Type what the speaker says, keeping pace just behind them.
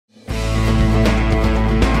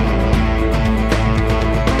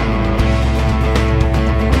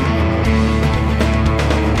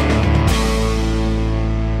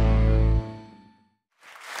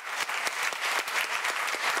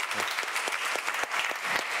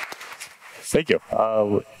Thank you.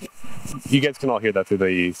 You guys can all hear that through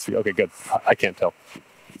the. Okay, good. I can't tell.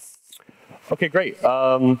 Okay, great.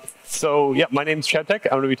 So yeah, my name's Chad Tech.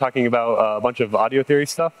 I'm going to be talking about a bunch of audio theory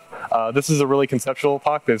stuff. This is a really conceptual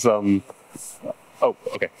talk. There's oh,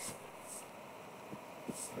 okay.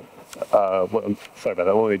 Sorry about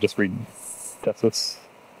that. Let me just test this.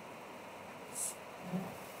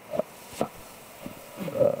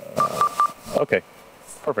 Okay,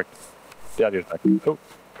 perfect. The audio's back. Oh.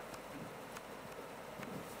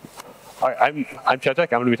 All right, I'm Chad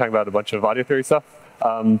Tech. I'm going to be talking about a bunch of audio theory stuff.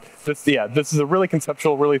 This is a really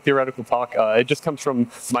conceptual, really theoretical talk. It just comes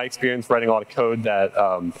from my experience writing a lot of code that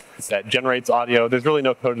that generates audio. There's really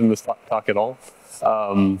no code in this talk at all.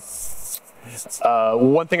 One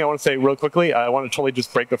thing I want to say real quickly, I want to totally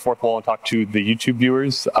just break the fourth wall and talk to the YouTube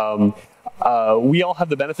viewers. We all have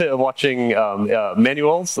the benefit of watching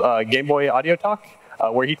Manuel's Game Boy audio talk,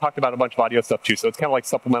 where he talked about a bunch of audio stuff too. So it's kind of like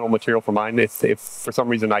supplemental material for mine if for some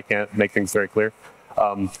reason I can't make things very clear.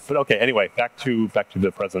 But okay, anyway, back to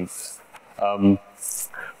the present.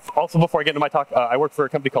 Also, before I get into my talk, I work for a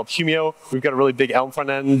company called Humio. We've got a really big Elm front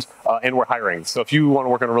end, and we're hiring. So if you want to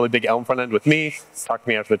work on a really big Elm front end with me, talk to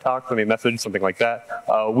me after the talk, send me a message, something like that.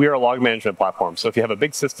 We are a log management platform. So if you have a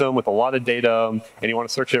big system with a lot of data and you want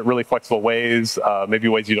to search it really flexible ways, maybe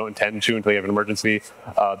ways you don't intend to until you have an emergency,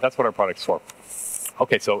 that's what our product's for.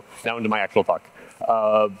 Okay, so now into my actual talk.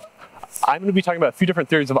 I'm going to be talking about a few different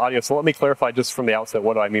theories of audio, so let me clarify just from the outset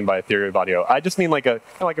what do I mean by a theory of audio. I just mean like a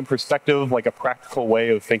kind of like a perspective, like a practical way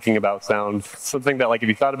of thinking about sound, something that like if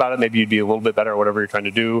you thought about it, maybe you'd be a little bit better at whatever you're trying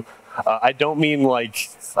to do. I don't mean like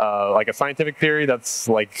a scientific theory that's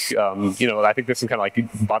like, you know, I think there's some kind of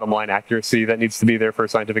like bottom line accuracy that needs to be there for a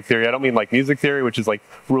scientific theory. I don't mean like music theory, which is like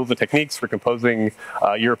rules and techniques for composing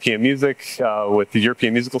European music with the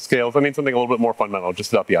European musical scales. I mean something a little bit more fundamental,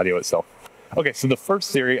 just about the audio itself. Okay, so the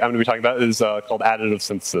first theory I'm going to be talking about is called additive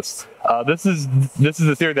synthesis. This is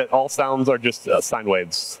the theory that all sounds are just sine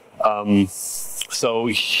waves. So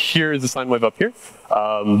here is a sine wave up here.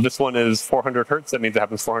 This one is 400 hertz. That means it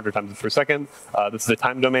happens 400 times per second. This is a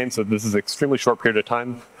time domain, so this is an extremely short period of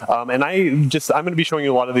time. And I'm going to be showing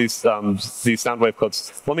you a lot of these sound wave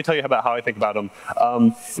clips. Let me tell you about how I think about them.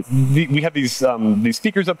 We have these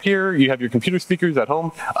speakers up here. You have your computer speakers at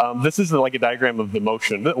home. This is like a diagram of the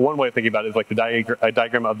motion. One way of thinking about it is like a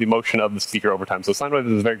diagram of the motion of the speaker over time. So sine wave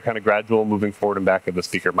is very kind of gradual, moving forward and back of the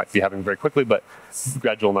speaker. It might be happening very quickly, but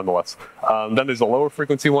gradual nonetheless. Then there's a lower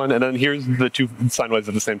frequency one, and then here's the two sine waves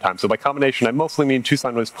at the same time. So by combination, I mostly mean two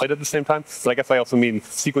sine waves played at the same time, but I guess I also mean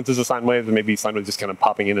sequences of sine waves and maybe sine waves just kind of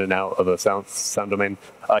popping in and out of the sound domain.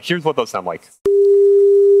 Here's what those sound like.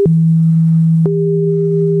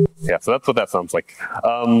 Yeah, so that's what that sounds like.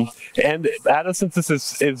 And additive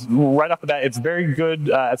synthesis is right off the bat, it's very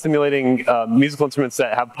good at simulating musical instruments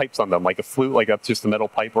that have pipes on them, like a flute, like that's just a metal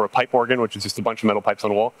pipe, or a pipe organ, which is just a bunch of metal pipes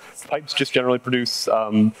on a wall. Pipes just generally produce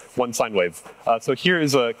one sine wave. So here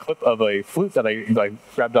is a clip of a flute that I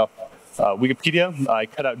grabbed off Wikipedia. I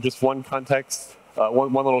cut out just one context.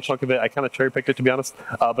 One little chunk of it. I kind of cherry picked it, to be honest,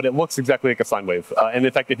 but it looks exactly like a sine wave. And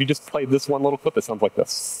in fact, if you just play this one little clip, it sounds like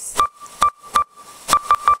this.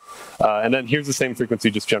 And then here's the same frequency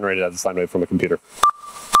just generated as a sine wave from a computer.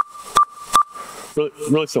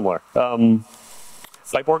 Really similar.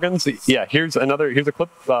 Pipe organs, yeah, here's a clip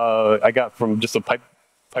I got from just a pipe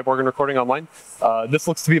organ recording online. This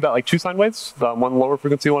looks to be about like two sine waves, one lower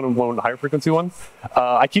frequency one and one higher frequency one.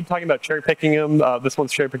 I keep talking about cherry picking them. This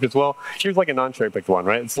one's cherry picked as well. Here's like a non-cherry picked one,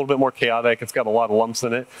 right? It's a little bit more chaotic. It's got a lot of lumps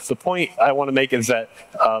in it. The point I want to make is that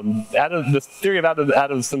the theory of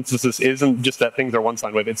additive synthesis isn't just that things are one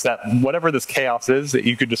sine wave. It's that whatever this chaos is, that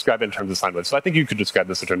you could describe it in terms of sine waves. So I think you could describe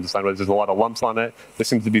this in terms of sine waves. There's a lot of lumps on it. There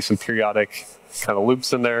seems to be some periodic kind of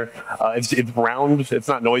loops in there. It's round. It's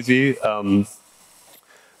not noisy.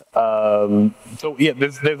 So yeah,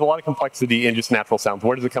 there's a lot of complexity in just natural sounds.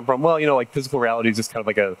 Where does it come from? Well, you know, like physical reality is just kind of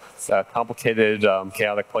like a complicated,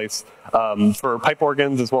 chaotic place. For pipe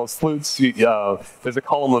organs as well as flutes, there's a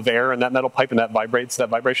column of air in that metal pipe, and that vibrates. That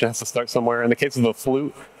vibration has to start somewhere. In the case of a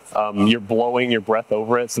flute, you're blowing your breath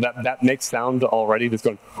over it, so that makes sound already. Just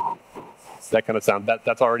going that kind of sound.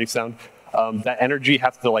 That's already sound. That energy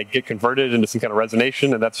has to like get converted into some kind of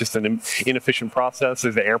resonation, and that's just an inefficient process.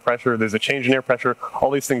 There's the air pressure, there's a change in air pressure.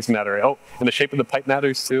 All these things matter. Oh, and the shape of the pipe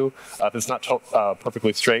matters too, if it's not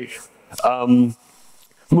perfectly straight.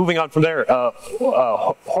 Moving on from there,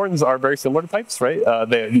 horns are very similar to pipes, right?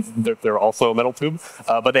 They're also a metal tube,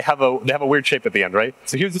 but they have a weird shape at the end, right?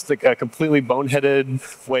 So here's just a completely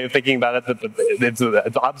boneheaded way of thinking about it. That it's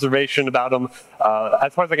an observation about them.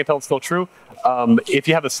 As far as I can tell, it's still true. If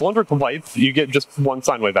you have a cylindrical pipe, you get just one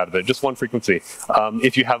sine wave out of it, just one frequency.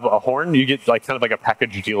 If you have a horn, you get kind of like a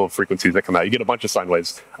package deal of frequencies that come out. You get a bunch of sine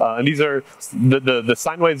waves, and these are the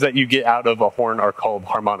sine waves that you get out of a horn are called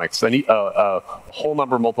harmonics. And a whole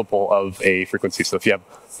number multiple of a frequency. So if you have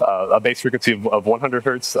a base frequency of 100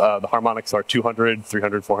 hertz, the harmonics are 200,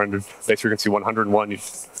 300, 400. Base frequency 101,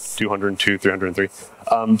 202, 303.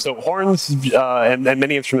 So horns and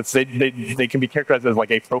many instruments, they can be characterized as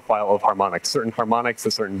like a profile of harmonics, certain harmonics,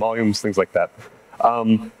 at certain volumes, things like that.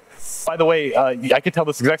 By the way, I could tell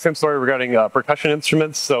this exact same story regarding percussion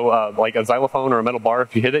instruments. So like a xylophone or a metal bar,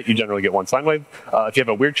 if you hit it, you generally get one sine wave. If you have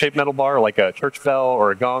a weird shaped metal bar, like a church bell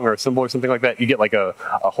or a gong or a cymbal or something like that, you get like a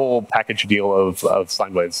whole package deal of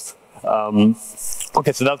sine waves.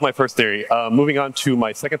 Okay, so that was my first theory. Moving on to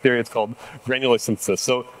my second theory, it's called granular synthesis.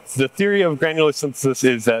 So the theory of granular synthesis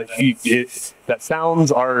is that that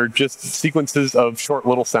sounds are just sequences of short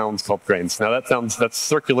little sounds called grains. Now that's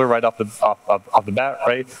circular right off the bat,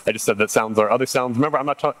 right? I just said that sounds are other sounds. Remember, I'm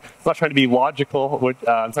not trying to be logical.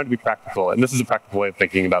 I'm trying to be practical, and this is a practical way of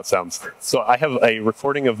thinking about sounds. So I have a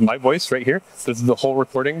recording of my voice right here. This is the whole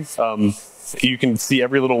recording. You can see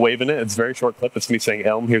every little wave in it. It's a very short clip. It's me saying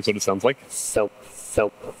elm. Here's what it sounds like.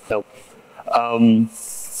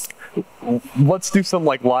 Let's do some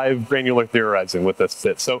like live granular theorizing with this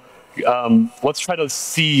bit. So let's try to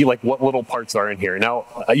see like what little parts are in here. Now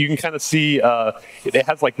you can kind of see it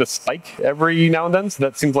has like this spike every now and then. So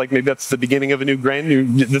that seems like maybe that's the beginning of a new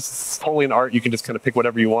grain. This is totally an art. You can just kind of pick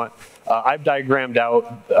whatever you want. I've diagrammed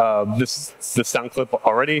out this sound clip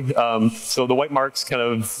already. So the white marks kind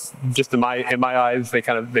of just in my eyes,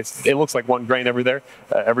 it looks like one grain every there.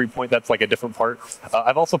 Every point that's like a different part.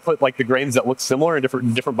 I've also put like the grains that look similar in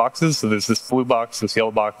different boxes. So there's this blue box, this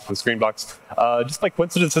yellow box, this green box. Just by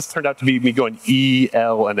coincidence, this turned out to be me going E,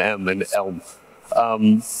 L, and M and elm.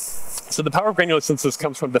 So the power of granular synthesis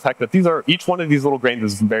comes from the fact that each one of these little grains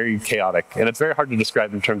is very chaotic, and it's very hard to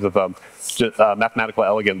describe in terms of mathematical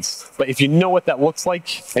elegance. But if you know what that looks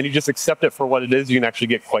like, and you just accept it for what it is, you can actually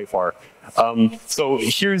get quite far. So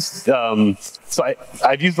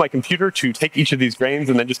I've used my computer to take each of these grains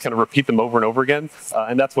and then just kind of repeat them over and over again,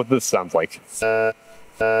 and that's what this sounds like.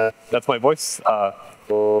 That's my voice.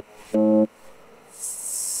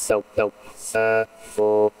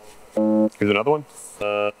 Here's another one.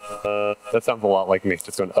 That sounds a lot like me.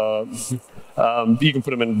 Just going, you can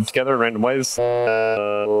put them in together in random ways.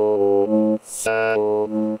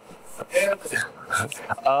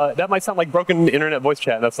 That might sound like broken internet voice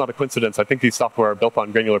chat. That's not a coincidence. I think these software are built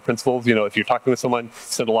on granular principles. You know, if you're talking with someone,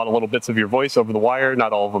 send a lot of little bits of your voice over the wire.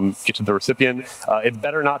 Not all of them get to the recipient. It's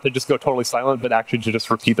better not to just go totally silent, but actually to just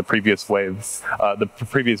repeat the previous waves, the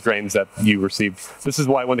previous grains that you received. This is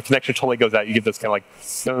why when the connection totally goes out, you get this kind of like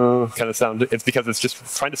kind of sound. It's because it's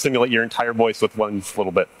just trying to simulate your entire voice with one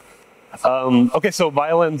little bit. Okay, so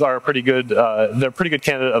violins are pretty good. They're a pretty good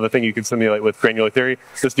candidate of a thing you can simulate with granular theory,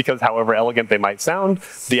 just because however elegant they might sound,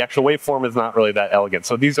 the actual waveform is not really that elegant.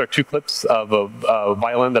 So these are two clips of a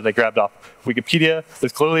violin that I grabbed off Wikipedia.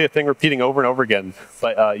 There's clearly a thing repeating over and over again,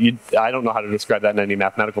 but I don't know how to describe that in any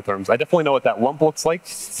mathematical terms. I definitely know what that lump looks like.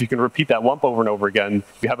 If you can repeat that lump over and over again,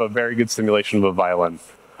 you have a very good simulation of a violin.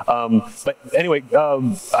 But anyway,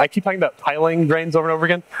 I keep talking about tiling grains over and over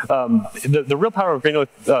again. The real power of granular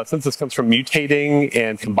synthesis comes from mutating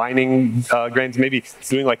and combining grains, maybe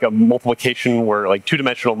doing like a multiplication where like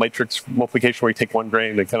two-dimensional matrix multiplication where you take one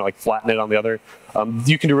grain and kind of like flatten it on the other.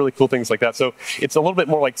 You can do really cool things like that. So it's a little bit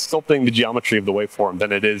more like sculpting the geometry of the waveform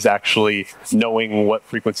than it is actually knowing what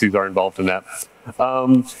frequencies are involved in that.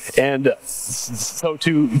 And so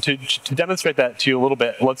to demonstrate that to you a little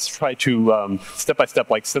bit, let's try to step by step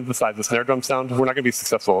like synthesize the snare drum sound. We're not going to be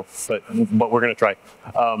successful, but we're going to try.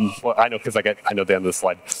 Well, I know because I know the end of the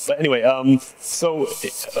slide. But anyway, so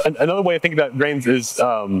another way of thinking about grains is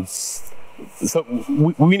so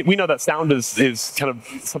we know that sound is kind of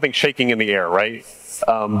something shaking in the air, right?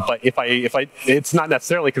 But if it's not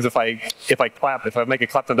necessarily, because if I make a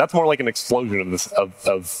clap sound, that's more like an explosion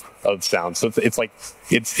of sound. So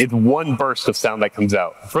it's one burst of sound that comes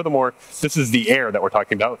out. Furthermore, this is the air that we're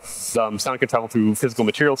talking about. Sound can travel through physical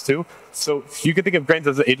materials too. So you can think of grains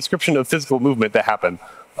as a description of physical movement that happen.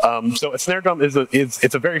 So a snare drum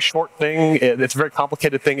it's a very short thing. It's a very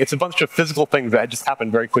complicated thing. It's a bunch of physical things that just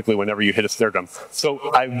happen very quickly whenever you hit a snare drum. So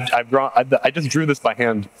I just drew this by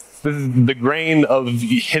hand. This is the grain of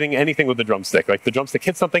hitting anything with the drumstick. Like the drumstick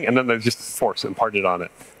hits something, and then there's just force imparted on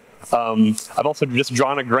it. I've also just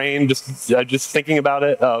drawn a grain, just thinking about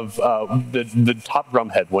it, of the top drum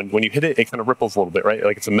head. When you hit it, it kind of ripples a little bit, right?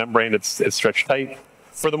 Like it's a membrane, it's stretched tight.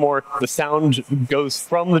 Furthermore, the sound goes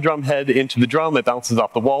from the drum head into the drum. It bounces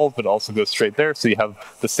off the walls, but it also goes straight there. So you have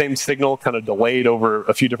the same signal kind of delayed over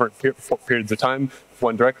a few different periods of time,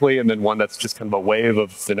 one directly, and then one that's just kind of a wave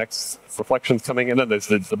of the next reflections coming. And then there's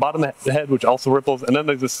the bottom head, which also ripples. And then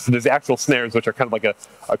there's the actual snares, which are kind of like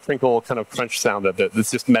a crinkle kind of crunch sound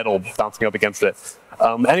that's just metal bouncing up against it.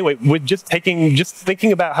 Anyway, with just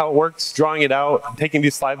thinking about how it works, drawing it out, taking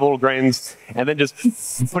these 5 little grains, and then just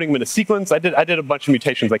putting them in a sequence. I did a bunch of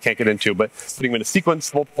mutations I can't get into, but putting them in a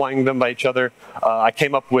sequence, multiplying them by each other, I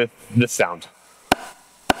came up with this sound.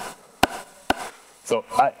 So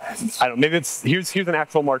I don't know, maybe here's an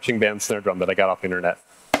actual marching band snare drum that I got off the internet.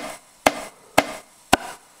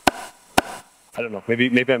 I don't know,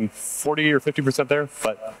 maybe I'm 40 or 50% there,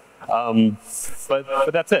 but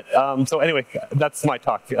that's it. So anyway, that's my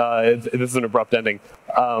talk. This is an abrupt ending.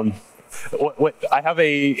 I have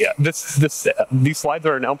these slides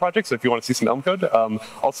are an Elm project, so if you want to see some Elm code.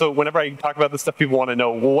 Also, whenever I talk about this stuff, people want to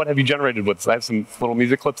know, well, what have you generated with? So I have some little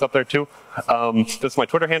music clips up there too. This is my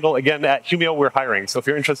Twitter handle. Again, at Humio, we're hiring. So if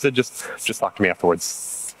you're interested, just talk to me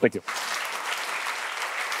afterwards. Thank you.